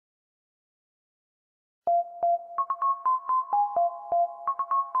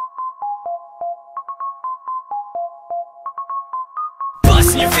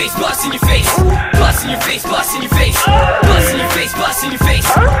Bust in your face, bust in your face. Bust in your face, bust in your face. Bust in your face, bust in your face.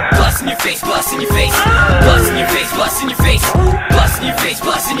 Bust in your face, bust in your face. Bust in your face, bust in your face. Bust in your face,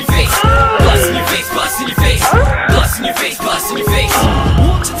 bust in your face. Bust in your face, bust in your face. Bust in your face, bust in your face.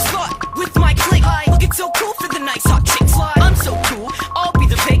 Walk to the spot with my click. Looking so cool for the nice hot chicks. I'm so cool, I'll be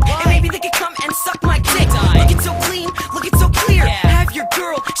the pick, and maybe they could come and suck my dick. Looking so clean, looking so clear. Have your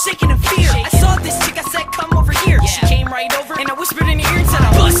girl shaking in fear. I saw this chick, I said come over here. She came right over and I whispered in her ear and said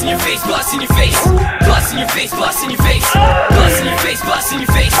I'm bust in your face, bust in your face. Bust in your face, bust in your face. Bust in your face, bust in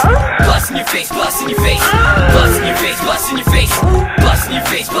your face. Bust in your face, bust in your face. Bust in your face, bust in your face. Bust in your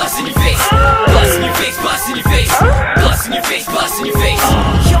face, bust in your face. Bust in your face, bust in your face. Bust in your face, bust in your face.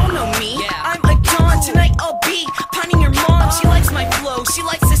 Y'all know me, I'm a Dawn. Tonight I'll be punning your mom. She likes my flow, she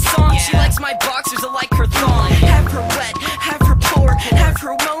likes this song. She likes my boxers, I like her thong. Have her wet, have her poor. Have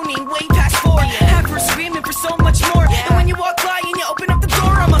her moaning way past 4. Have her screaming for so much more. And when you walk by and you open up the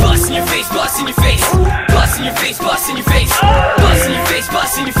door, I'm a bust in your face, bust in your face. Bust in your face, bust in your face. Bust in your face,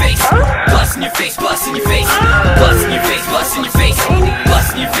 bust in your face. Bust in your face, bust in your face. Bust in your face, bust in your face.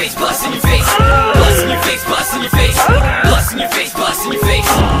 Bust in your face, bust in your face. Bust in your face.